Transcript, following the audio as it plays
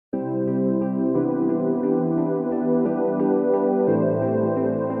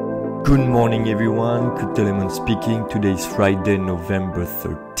Good morning everyone, Crypto speaking. Today is Friday, November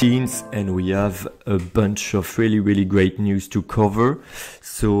 13th, and we have a bunch of really great news to cover.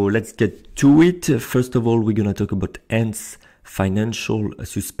 So let's get to it. First of all, we're gonna talk about Ant Financial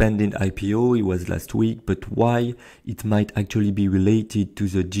suspended IPO. It was last week, but why it might actually be related to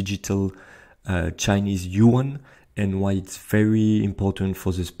the digital Chinese Yuan, and why it's very important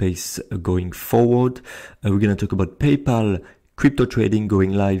for the space going forward. We're gonna talk about PayPal crypto trading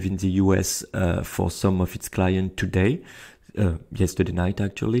going live in the US for some of its clients today, yesterday night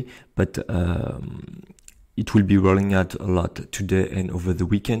actually, but it will be rolling out a lot today and over the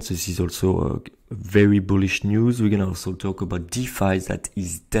weekend. So this is also a very bullish news. We're gonna also talk about DeFi that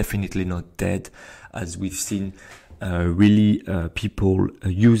is definitely not dead, as we've seen people,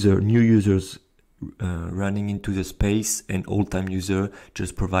 new users running into the space, and old-time user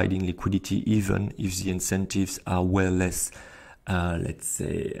just providing liquidity, even if the incentives are well less let's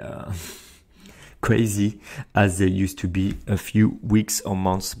say crazy as they used to be a few weeks or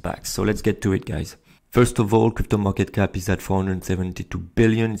months back. So let's get to it, guys. First of all, crypto market cap is at 472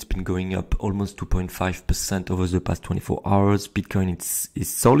 billion. It's been going up almost 2.5% over the past 24 hours. Bitcoin is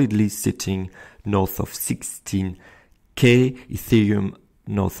solidly sitting north of 16k, Ethereum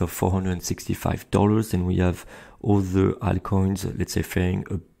north of $465, and we have all the altcoins, let's say, faring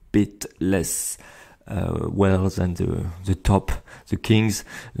a bit less well than the top, the kings,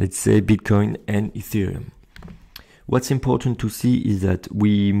 let's say Bitcoin and Ethereum. What's important to see is that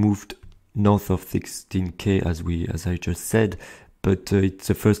we moved north of 16k as I just said, but it's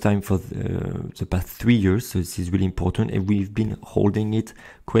the first time for the past 3 years, so this is really important, and we've been holding it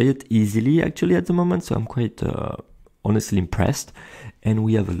quite easily actually at the moment, so I'm quite honestly impressed. And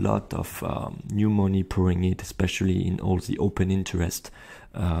we have a lot of new money pouring in, especially in all the open interest.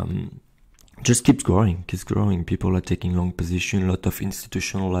 Just keeps growing. People are taking long position. A lot of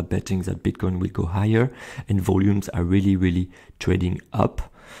institutional are betting that Bitcoin will go higher, and volumes are really trading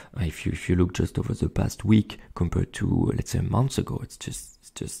up. If you look just over the past week compared to, let's say, months ago, it's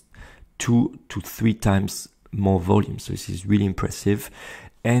just 2 to 3 times more volume. So this is really impressive.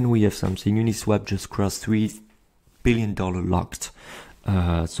 And we have something. Uniswap just crossed $3 billion locked.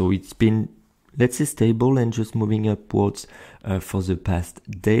 So it's been, let's say, stable and just moving upwards for the past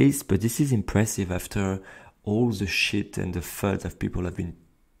days. But this is impressive after all the shit and the FUD that people have been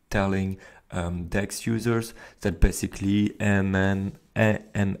telling DEX users, that basically AMM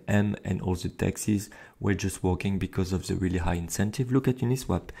and all the DEXs were just working because of the really high incentive. Look at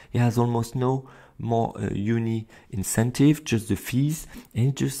Uniswap. It has almost no more uni incentive, just the fees, and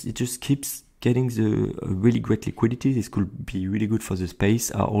it just keeps getting the really great liquidity. This could be really good for the space.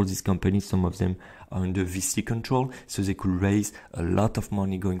 All these companies, some of them are under VC control, so they could raise a lot of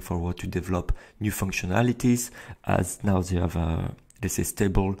money going forward to develop new functionalities, as now they have a, let's say,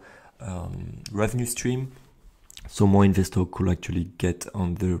 stable revenue stream. So more investors could actually get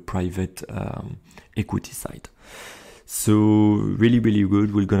on the private equity side. So really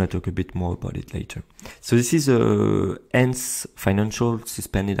good. We're gonna talk a bit more about it later. So this is Ant Financial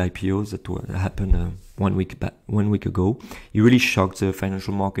suspended IPO that happened 1 week ago. It really shocked the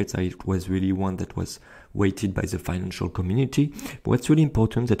financial markets. It was really one that was weighted by the financial community. But what's really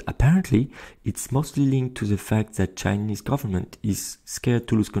important that apparently it's mostly linked to the fact that Chinese government is scared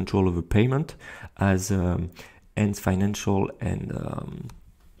to lose control over payment, as Ant Financial and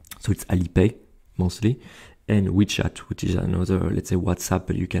so it's Alipay mostly, and WeChat, which is another, let's say, WhatsApp,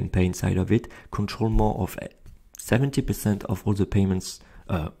 but you can pay inside of it, control more of 70% of all the payments,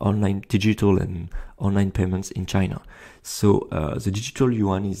 online, digital and online payments in China. So the digital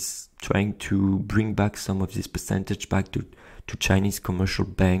yuan is trying to bring back some of this percentage back to Chinese commercial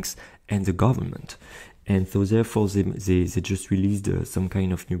banks and the government. And so therefore they just released some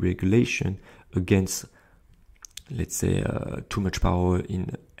kind of new regulation against, let's say, too much power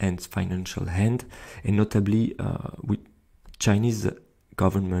in Ant Financial hand, and notably with Chinese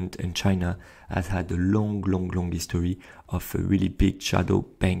government and China has had a long history of a really big shadow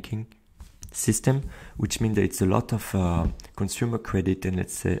banking system, which means that it's a lot of consumer credit and,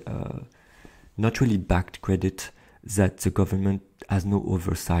 let's say, not really backed credit that the government has no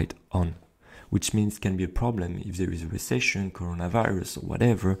oversight on, which means can be a problem if there is a recession, coronavirus or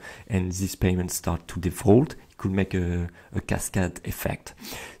whatever, and these payments start to default. It could make a cascade effect.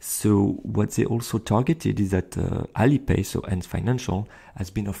 So what they also targeted is that Alipay, so Ant Financial, has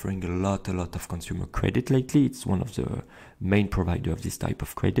been offering a lot of consumer credit lately. It's one of the main providers of this type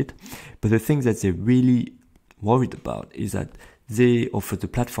of credit. But the thing that they're really worried about is that they offer the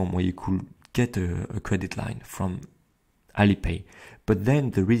platform where you could get a credit line from Alipay, but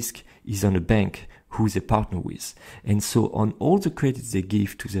then the risk is on a bank who they partner with. And so on all the credits they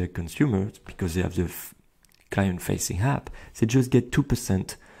give to their consumers, because they have the client-facing app, they just get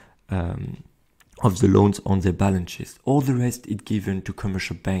 2% of the loans on their balance sheets. All the rest is given to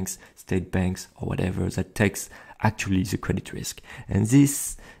commercial banks, state banks, or whatever that takes actually the credit risk. And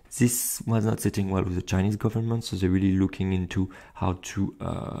this was not sitting well with the Chinese government, so they're really looking into how to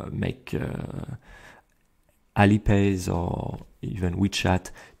make Alipay or even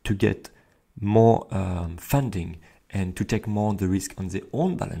WeChat to get more funding and to take more of the risk on their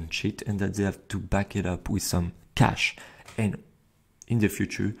own balance sheet, and that they have to back it up with some cash. And in the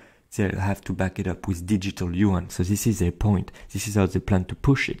future, they'll have to back it up with digital yuan. So this is their point. This is how they plan to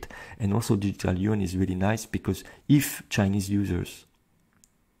push it. And also digital yuan is really nice because if Chinese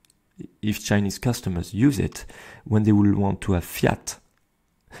customers use it, when they will want to have fiat,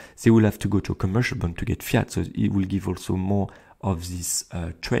 they will have to go to a commercial bank to get fiat. So it will give also more of these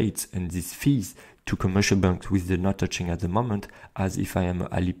trades and these fees to commercial banks, which they're not touching at the moment, as if I am an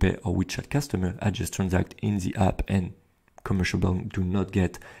Alipay or WeChat customer, I just transact in the app and commercial banks do not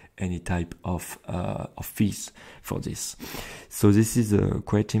get any type of fees for this. So this is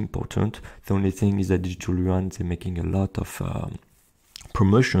quite important. The only thing is that digital yuan, they're making a lot of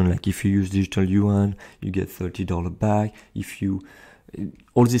promotion. Like if you use digital yuan, you get $30 back. If you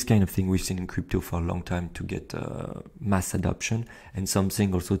all this kind of thing we've seen in crypto for a long time to get mass adoption. And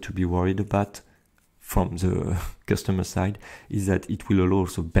something also to be worried about from the customer side is that it will allow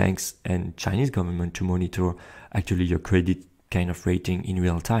also banks and Chinese government to monitor actually your credit kind of rating in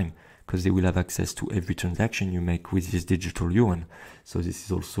real time, because they will have access to every transaction you make with this digital yuan. So this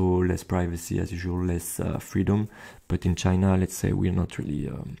is also less privacy as usual, less freedom. But in China, let's say we're not really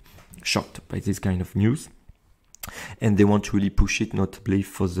shocked by this kind of news. And they want to really push it, notably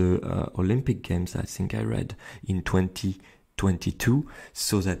for the Olympic Games, I think I read, in 2022,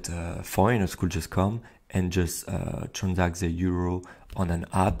 so that foreigners could just come and just transact the euro on an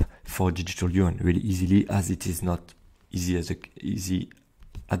app for digital yuan really easily, as it is not easy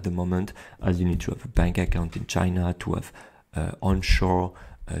at the moment, as you need to have a bank account in China to have onshore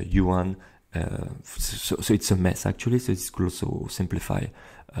yuan. So it's a mess actually. So it could also simplify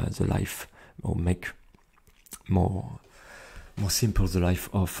the life, or make more simple the life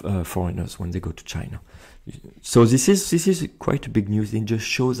of foreigners when they go to China. So this is quite a big news. It just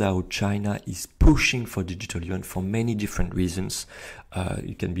shows how China is pushing for digital yuan for many different reasons.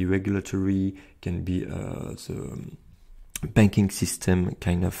 It can be regulatory, it can be the banking system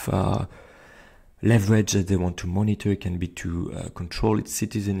kind of leverage that they want to monitor. It can be to control its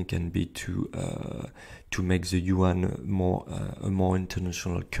citizen. It can be to make the yuan a more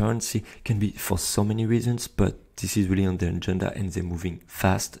international currency. It can be for so many reasons, but this is really on their agenda and they're moving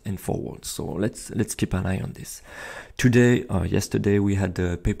fast and forward. So let's keep an eye on this. Yesterday we had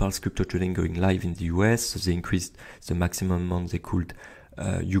PayPal's crypto trading going live in the US. So they increased the maximum amount you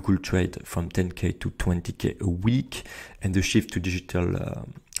could trade from 10K to 20K a week, and the shift to digital.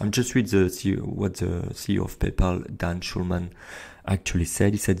 I'm just read what the CEO of PayPal, Dan Schulman, actually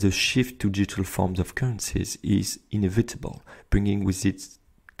said. He said the shift to digital forms of currencies is inevitable, bringing with it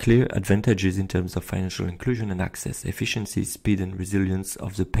clear advantages in terms of financial inclusion and access, efficiency, speed and resilience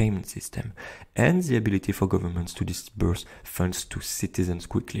of the payment system, and the ability for governments to disburse funds to citizens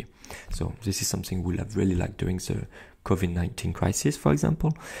quickly. So this is something we'll have really liked during the COVID-19 crisis, for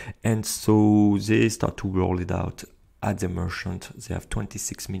example. And so they start to roll it out at the merchant. They have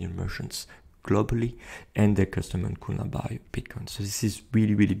 26 million merchants globally, and their customers could not buy Bitcoin. So this is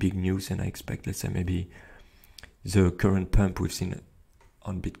really, really big news, and I expect, let's say, maybe the current pump we've seen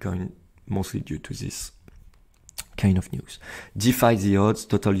on Bitcoin mostly due to this kind of news. DeFi the odds,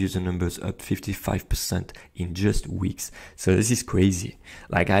 total user numbers up 55% in just weeks. So this is crazy.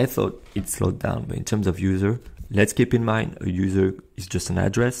 Like, I thought it slowed down, but in terms of user, let's keep in mind a user is just an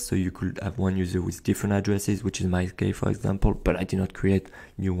address. So you could have one user with different addresses, which is my case, for example, but I did not create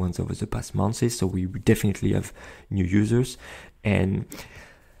new ones over the past months. So we definitely have new users. And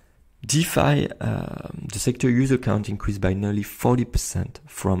DeFi, the sector user count increased by nearly 40%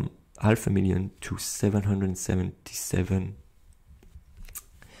 from 500,000 to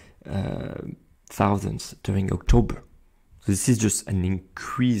 777,000 during October. So this is just an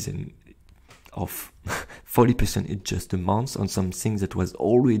increase of 40% in just a month on something that was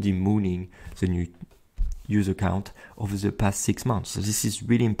already mooning the new user count over the past 6 months. So this is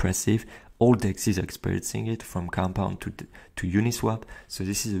really impressive. All DEXs are experiencing it, from Compound to Uniswap. So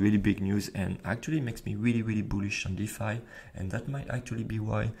this is a really big news, and actually makes me really, really bullish on DeFi. And that might actually be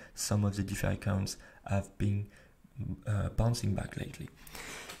why some of the DeFi accounts have been bouncing back lately.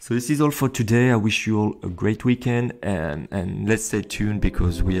 So this is all for today. I wish you all a great weekend, and let's stay tuned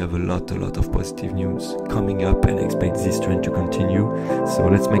because we have a lot of positive news coming up and expect this trend to continue. So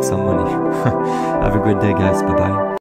let's make some money. Have a great day, guys. Bye bye.